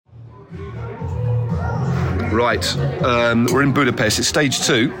Right, we're in Budapest. It's stage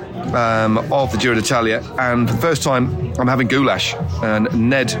 2 of the Giro d'Italia, and for the first time I'm having goulash, and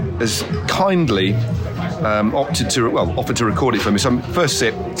Ned has kindly offered to record it for me. So first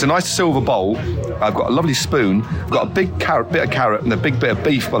sip, it's a nice silver bowl. I've got a lovely spoon, I've got a big bit of carrot and a big bit of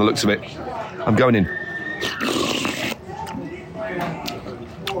beef by the looks of it. I'm going in.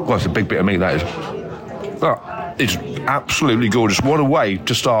 Well, it's a big bit of meat, that is. That is absolutely gorgeous. What a way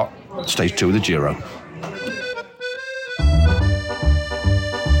to start stage 2 of the Giro.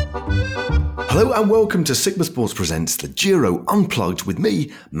 Hello and welcome to Sigma Sports Presents the Giro Unplugged with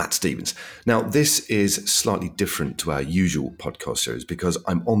me, Matt Stevens. Now, this is slightly different to our usual podcast series because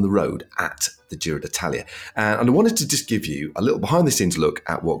I'm on the road at the Giro d'Italia. And I wanted to just give you a little behind-the-scenes look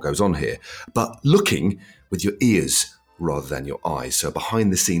at what goes on here, but looking with your ears rather than your eyes. So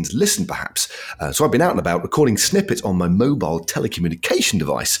behind the scenes, listen perhaps. So I've been out and about recording snippets on my mobile telecommunication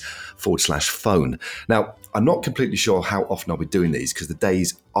device /phone. Now, I'm not completely sure how often I'll be doing these because the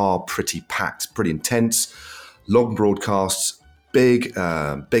days are pretty packed, pretty intense, long broadcasts, big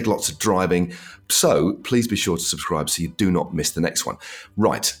lots of driving. So please be sure to subscribe so you do not miss the next one.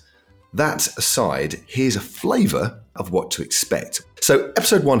 Right. That aside, here's a flavour of what to expect. So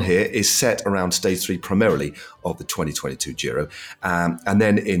episode 1 here is set around stage 3 primarily of the 2022 Giro, and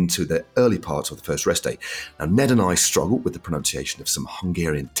then into the early parts of the first rest day. Now, Ned and I struggle with the pronunciation of some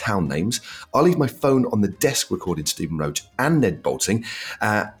Hungarian town names. I'll leave my phone on the desk recording Stephen Roach and Ned Boulting,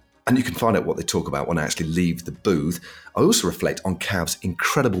 and you can find out what they talk about when I actually leave the booth. I also reflect on Cav's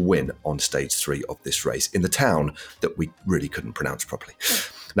incredible win on stage 3 of this race in the town that we really couldn't pronounce properly.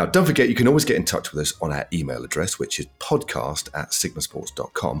 Now, don't forget, you can always get in touch with us on our email address, which is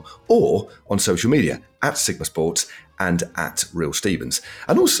podcast@sigmasports.com, or on social media @sigmasports and @realstevens.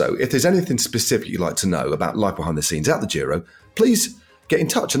 And also, if there's anything specific you'd like to know about life behind the scenes at the Giro, please get in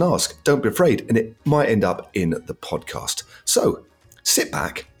touch and ask. Don't be afraid, and it might end up in the podcast. So, sit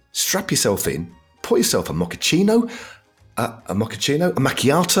back, strap yourself in, pour yourself a macchiato,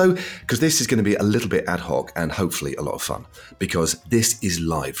 because this is going to be a little bit ad hoc and hopefully a lot of fun, because this is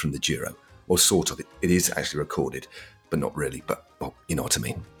live from the Giro, or sort of. It is actually recorded, but not really, but well, you know what I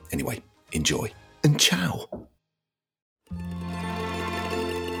mean. Anyway, enjoy and ciao.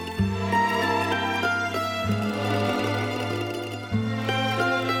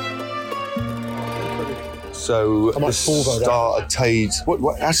 So the start attained.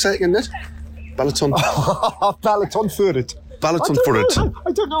 What? I say it again, Ned? Balaton. Balaton Furet. Balaton Furet.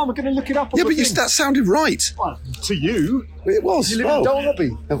 I don't know. I'm going to look it up. Yeah, but that sounded right. Well, to you, it was. You live in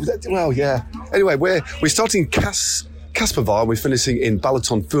Derby. Well, yeah. Anyway, we're starting Kaspervar. We're finishing in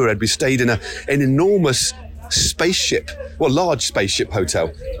Balaton Furet. We stayed in an enormous spaceship, large spaceship hotel.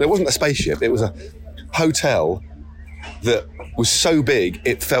 It wasn't a spaceship. It was a hotel that was so big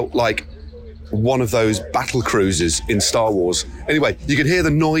it felt like one of those battle cruisers in Star Wars. Anyway, you could hear the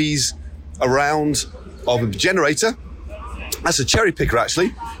noise around of a generator. That's a cherry picker,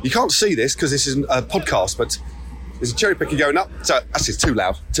 actually. You can't see this because this isn't a podcast, but there's a cherry picker going up. So actually, it's too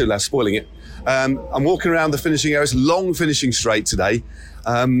loud, spoiling it. I'm walking around the finishing area. It's a long finishing straight today.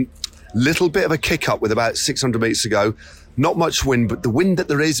 Little bit of a kick up with about 600 metres to go. Not much wind, but the wind that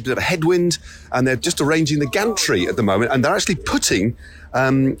there is a bit of a headwind, and they're just arranging the gantry at the moment, and they're actually putting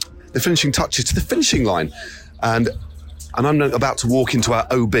the finishing touches to the finishing line. And I'm about to walk into our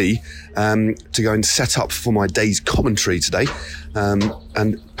OB to go and set up for my day's commentary today. And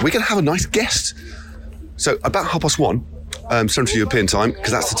we're going to have a nice guest. So about 1:30, Central European time,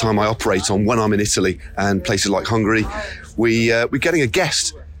 because that's the time I operate on when I'm in Italy and places like Hungary, we're getting a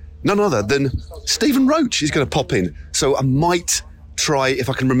guest, none other than Stephen Roach. He's going to pop in. So I might try, if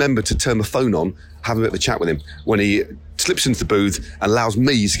I can remember to turn my phone on, have a bit of a chat with him when he slips into the booth and allows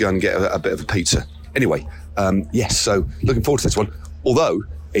me to go and get a bit of a pizza. Anyway, yes, so looking forward to this one, although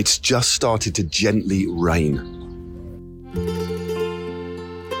it's just started to gently rain.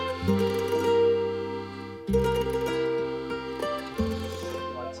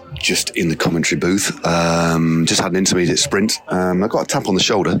 Just in the commentary booth, just had an intermediate sprint. I got a tap on the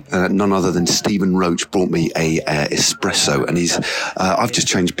shoulder. None other than Stephen Roach brought me a espresso, and I've just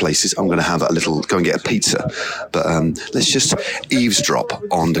changed places. I'm going to go and get a pizza. But let's just eavesdrop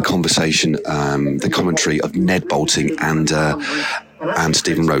on the conversation, the commentary of Ned Boulting and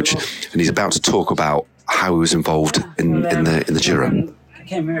Stephen Roach, and he's about to talk about how he was involved in the Giro. I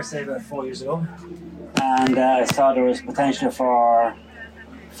came here, say, about 4 years ago, and I saw there was potential for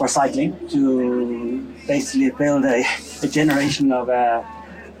cycling to basically build a generation of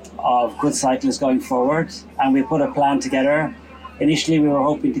good cyclists going forward, and we put a plan together. Initially, we were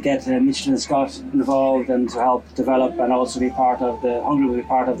hoping to get Michelin Scott involved and to help develop, and also be part of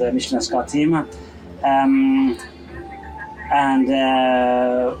the Michelin Scott team. and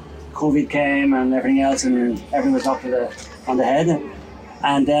COVID came and everything else, and everything was up on the head.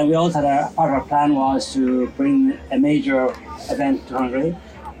 And we also had part of our plan was to bring a major event to Hungary.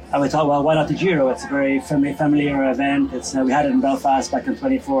 And we thought, well, why not the Giro? It's a very familiar event. We had it in Belfast back in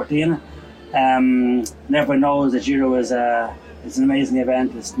 2014. Everyone knows the Giro is it's an amazing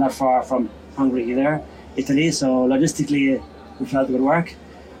event. It's not far from Hungary either, Italy. So logistically, we felt it would work.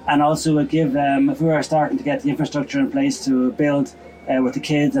 And also would give, if we were starting to get the infrastructure in place to build with the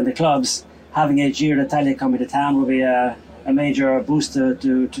kids and the clubs, having a Giro d'Italia coming to town would be a major boost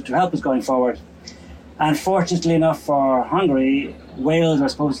to help us going forward. And fortunately enough for Hungary, Wales were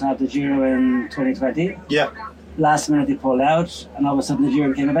supposed to have the Giro in 2020. Yeah. Last minute they pulled out, and all of a sudden the Giro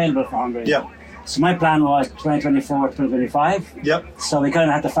became available for Hungary. Yeah. So my plan was 2024, 2025. Yep. So we kind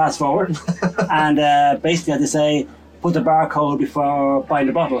of had to fast forward and basically had to say, put the barcode before buying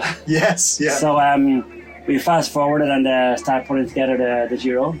the bottle. Yes. Yeah. So we fast forwarded and started putting together the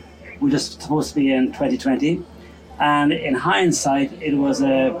Giro. We were just supposed to be in 2020. And in hindsight, it was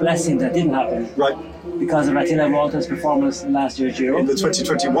a blessing that didn't happen. Right. Because of Attila Walter's performance in last year's Giro. In the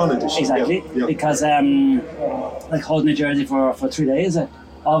 2021 edition. Exactly. Yeah. Because like holding New Jersey for 3 days,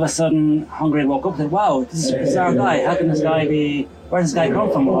 all of a sudden Hungary woke up and said, wow, this is our guy. How can this guy be, where does this guy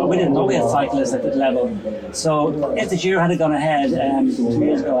come from? Well, we didn't know we had cyclists at that level. So if the Giro had gone ahead 2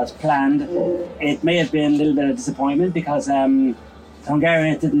 years ago as planned, it may have been a little bit of disappointment because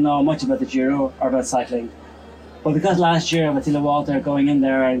Hungarians didn't know much about the Giro or about cycling. But because last year, with Attila Walter going in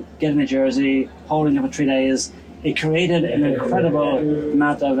there and getting a jersey, holding it for 3 days, it created an incredible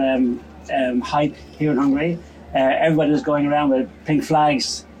amount of hype here in Hungary. Everybody was going around with pink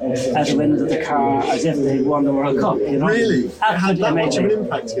flags at the windows of the car as if they won the World Cup. You know? Really? It had that much of an amazing.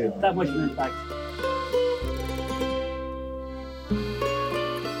 impact here? That much of an impact.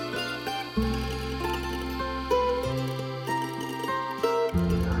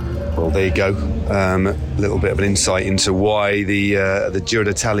 Well, there you go. A little bit of an insight into why the Giro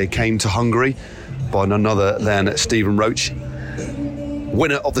d'Italia came to Hungary by none other than Stephen Roche,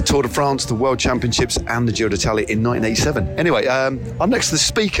 winner of the Tour de France, the World Championships and the Giro d'Italia in 1987. Anyway, I'm next to the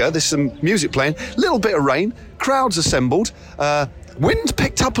speaker. There's some music playing, a little bit of rain, crowds assembled. Wind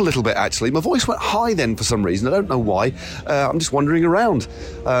picked up a little bit, actually. My voice went high then for some reason. I don't know why. I'm just wandering around.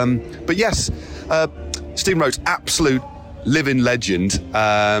 But yes, Stephen Roche, absolute living legend,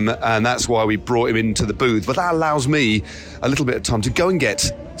 and that's why we brought him into the booth. But that allows me a little bit of time to go and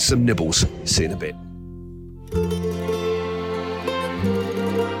get some nibbles. See you in a bit.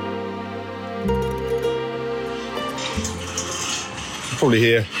 Probably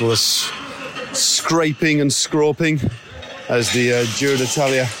hear all this scraping and scrawping as the Giro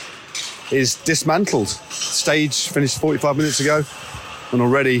d'Italia is dismantled. Stage finished 45 minutes ago, and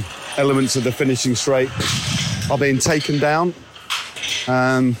already elements of the finishing straight are being taken down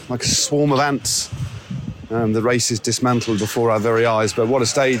like a swarm of ants. The race is dismantled before our very eyes. But what a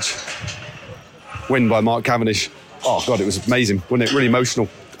stage. Win by Mark Cavendish. Oh, God, it was amazing, wasn't it? Really emotional.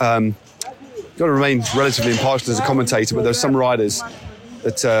 Got to remain relatively impartial as a commentator, but there's some riders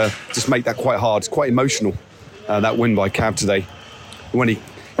that just make that quite hard. It's quite emotional, that win by Cav today. When he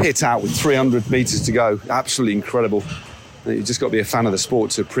hit out with 300 metres to go, absolutely incredible. You've just got to be a fan of the sport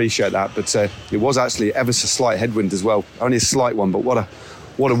to appreciate that. But it was actually ever so slight headwind as well. Only a slight one, but what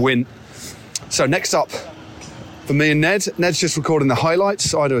a win. So next up, for me and Ned, Ned's just recording the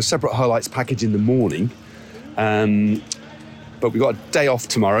highlights. I do a separate highlights package in the morning. But we've got a day off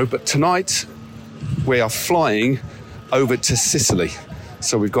tomorrow. But tonight, we are flying over to Sicily.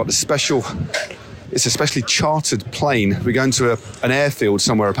 So we've got it's a specially chartered plane. We're going to an airfield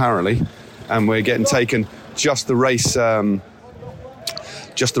somewhere apparently, and we're getting taken just the race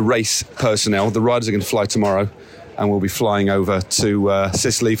personnel. The riders are going to fly tomorrow, and we'll be flying over to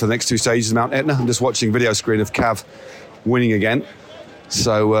Sicily for the next two stages of Mount Etna. I'm just watching video screen of Cav winning again.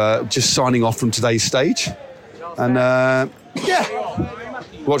 So just signing off from today's stage, and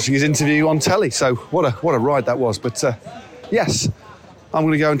watching his interview on telly. So what a ride that was. But yes, I'm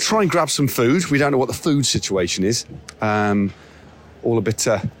going to go and try and grab some food. We don't know what the food situation is. All a bit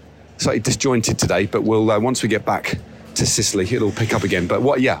slightly disjointed today, but we'll once we get back to Sicily, it'll pick up again. But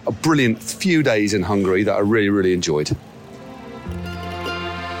a brilliant few days in Hungary that I really, really enjoyed.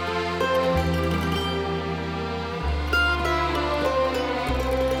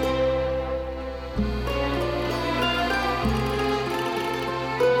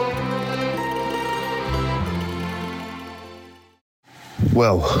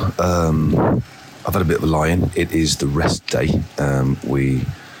 Well, I've had a bit of a lie-in. It is the rest day. We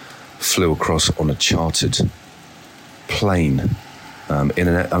flew across on a chartered plane in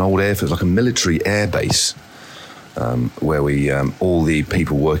an old airfield, like a military air base, where we all the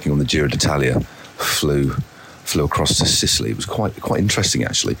people working on the Giro d'Italia flew across to Sicily. It was quite interesting,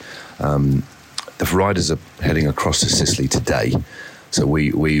 actually. The riders are heading across to Sicily today, so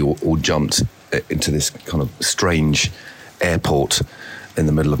we all jumped into this kind of strange airport in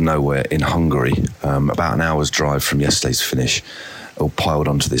the middle of nowhere in Hungary, about an hour's drive from yesterday's finish, all piled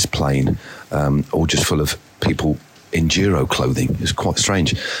onto this plane, all just full of people in Giro clothing. It was quite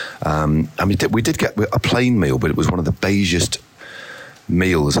strange. We did get a plain meal, but it was one of the beigest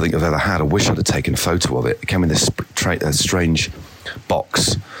meals I think I've ever had. I wish I'd have taken a photo of it. It came in this strange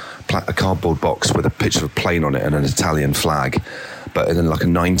box, a cardboard box with a picture of a plane on it and an Italian flag, but in like a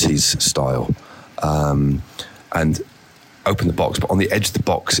 90s style. And opened the box, but on the edge of the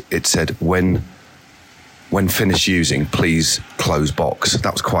box it said, when finished using, please close box.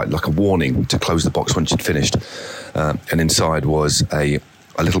 That was quite like a warning to close the box once you'd finished. And inside was a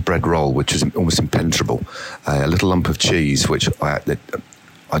little bread roll, which was almost impenetrable, a little lump of cheese, which I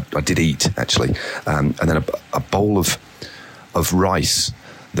did eat, actually, and then a bowl of rice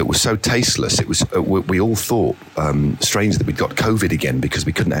that was so tasteless. It was we all thought, strange, that we'd got COVID again because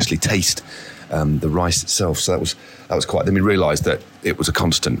we couldn't actually taste the rice itself. So that was quite. Then we realised that it was a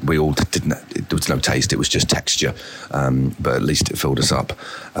constant. We all didn't. There was no taste. It was just texture. But at least it filled us up.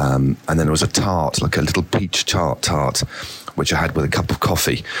 And then there was a tart, like a little peach tart, which I had with a cup of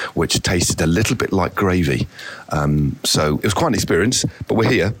coffee, which tasted a little bit like gravy. So it was quite an experience. But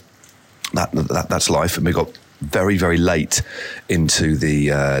we're here. That's life, and we got very, very late into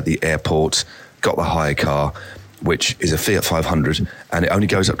the airport. Got the hire car, which is a Fiat 500, and it only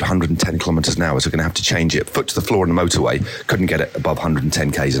goes up to 110 kilometres an hour, so we're going to have to change it. Foot to the floor on the motorway, couldn't get it above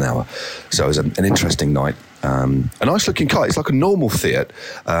 110 k's an hour. So it was an interesting night. A nice looking car. It's like a normal Fiat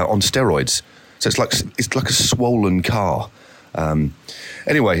on steroids. So it's like a swollen car.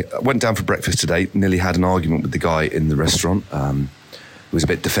 Anyway, I went down for breakfast today, nearly had an argument with the guy in the restaurant. It was a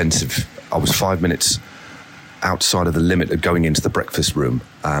bit defensive. I was 5 minutes outside of the limit of going into the breakfast room,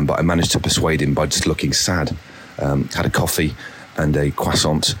 but I managed to persuade him by just looking sad. Had a coffee and a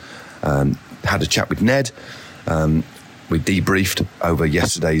croissant, had a chat with Ned. We debriefed over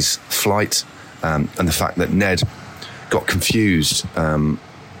yesterday's flight, and the fact that Ned got confused. I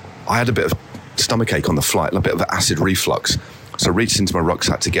had a bit of stomachache on the flight, a bit of acid reflux, so I reached into my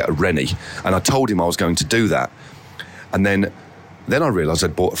rucksack to get a Rennie, and I told him I was going to do that, and then I realised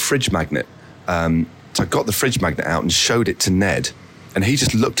I'd bought a fridge magnet. So I got the fridge magnet out and showed it to Ned, and he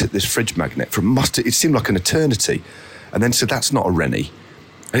just looked at this fridge magnet it seemed like an eternity, and then said, "That's not a Rennie."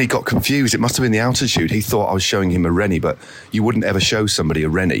 And he got confused. It must have been the altitude. He thought I was showing him a Rennie, but you wouldn't ever show somebody a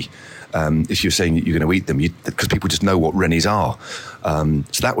Rennie if you're saying you're going to eat them, because people just know what Rennies are.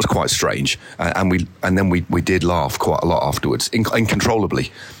 So that was quite strange, and then we did laugh quite a lot afterwards,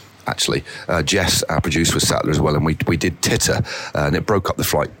 uncontrollably. Actually, Jess, our producer, was sat there as well, and we did titter, and it broke up the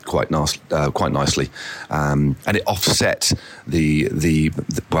flight quite nicely, and it offset the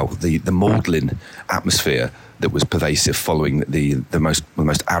maudlin atmosphere that was pervasive following the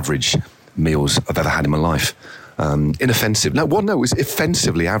most average meals I've ever had in my life. Inoffensive. No, it was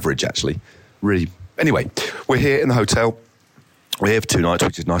offensively average, actually. Really. Anyway, we're here in the hotel. We're here for 2 nights,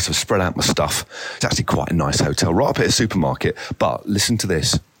 which is nice. I've spread out my stuff. It's actually quite a nice hotel, right up at a supermarket. But listen to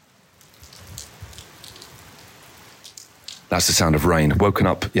this. That's the sound of rain. Woken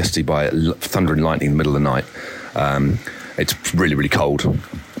up yesterday by thunder and lightning in the middle of the night. It's really, really cold.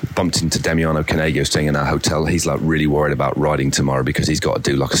 Bumped into Damiano Canego staying in our hotel. He's like really worried about riding tomorrow because he's got to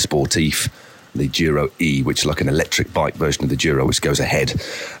do like a Sportif, the Giro E, which is like an electric bike version of the Giro, which goes ahead.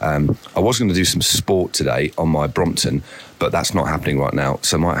 I was going to do some sport today on my Brompton, but that's not happening right now.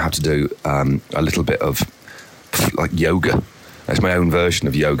 So I might have to do a little bit of like yoga. That's my own version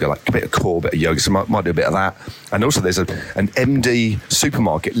of yoga, like a bit of core, bit of yoga. So I might do a bit of that. And also there's an MD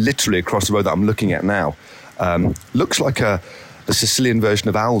supermarket literally across the road that I'm looking at now. Looks like the Sicilian version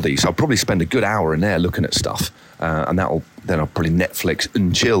of Aldi. So I'll probably spend a good hour in there looking at stuff. And then I'll probably Netflix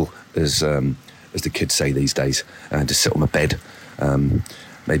and chill, as the kids say these days. Just sit on the bed,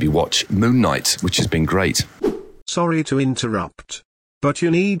 maybe watch Moon Knight, which has been great. Sorry to interrupt, but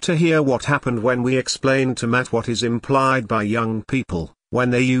you need to hear what happened when we explained to Matt what is implied by young people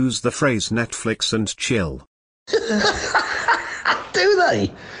when they use the phrase Netflix and chill. Do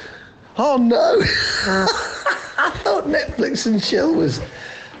they? Oh no! I thought Netflix and chill was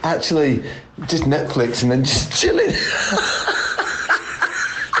actually just Netflix and then just chilling.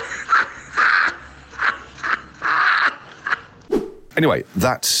 Anyway,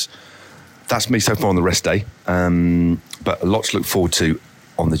 that's me so far on the rest day. But a lot to look forward to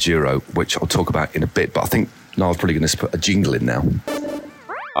on the Giro, which I'll talk about in a bit. But I think Niall's probably going to put a jingle in now.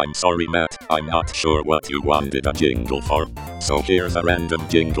 I'm sorry, Matt, I'm not sure what you wanted a jingle for. So here's a random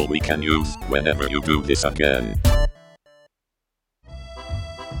jingle we can use whenever you do this again.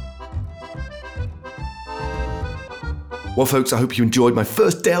 Well, folks, I hope you enjoyed my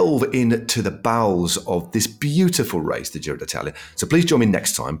first delve into the bowels of this beautiful race, the Giro d'Italia. So please join me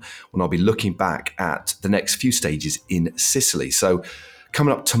next time when I'll be looking back at the next few stages in Sicily. So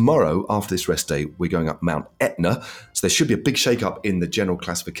coming up tomorrow after this rest day, we're going up Mount Etna. So there should be a big shake-up in the general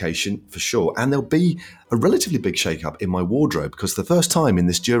classification for sure. And there'll be a relatively big shake-up in my wardrobe because the first time in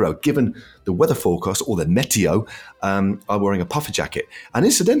this Giro, given the weather forecast or the meteo, I'm wearing a puffer jacket. And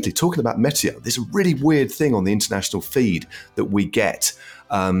incidentally, talking about meteo, there's a really weird thing on the international feed that we get.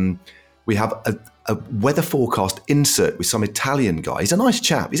 We have a weather forecast insert with some Italian guy. He's a nice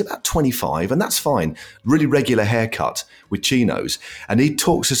chap. He's about 25, and that's fine. Really regular haircut with chinos. And he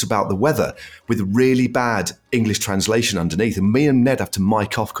talks us about the weather with really bad English translation underneath. And me and Ned have to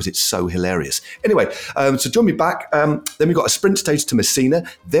mic off because it's so hilarious. Anyway, so join me back. Then we've got a sprint stage to Messina.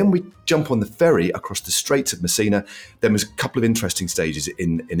 Then we jump on the ferry across the Straits of Messina. Then there's a couple of interesting stages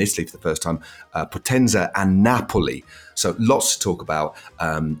in Italy for the first time, Potenza and Napoli. So lots to talk about.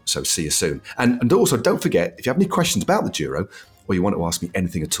 So see you soon. And also, don't forget, if you have any questions about the Giro or you want to ask me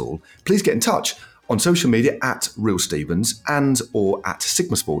anything at all, please get in touch on social media at Real Stevens and or at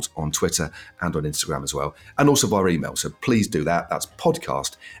Sigma Sports on Twitter and on Instagram as well. And also via email. So please do that. That's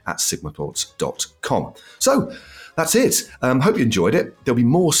podcast@sigmasports.com. So that's it. Hope you enjoyed it. There'll be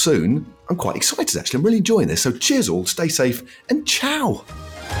more soon. I'm quite excited, actually. I'm really enjoying this. So cheers all, stay safe, and ciao.